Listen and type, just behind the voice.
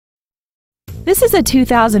This is a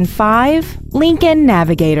 2005 Lincoln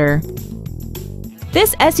Navigator.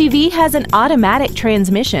 This SUV has an automatic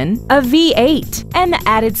transmission, a V8, and the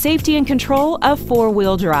added safety and control of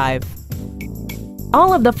four-wheel drive.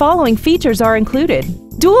 All of the following features are included: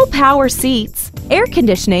 dual power seats, air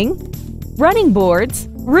conditioning, running boards,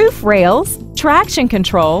 roof rails, traction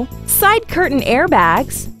control, side curtain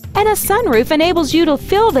airbags, and a sunroof enables you to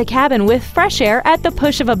fill the cabin with fresh air at the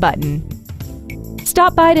push of a button.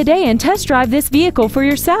 Stop by today and test drive this vehicle for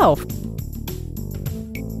yourself.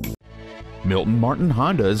 Milton Martin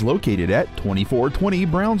Honda is located at 2420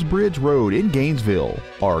 Browns Bridge Road in Gainesville.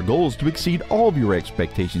 Our goal is to exceed all of your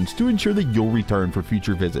expectations to ensure that you'll return for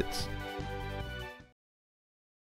future visits.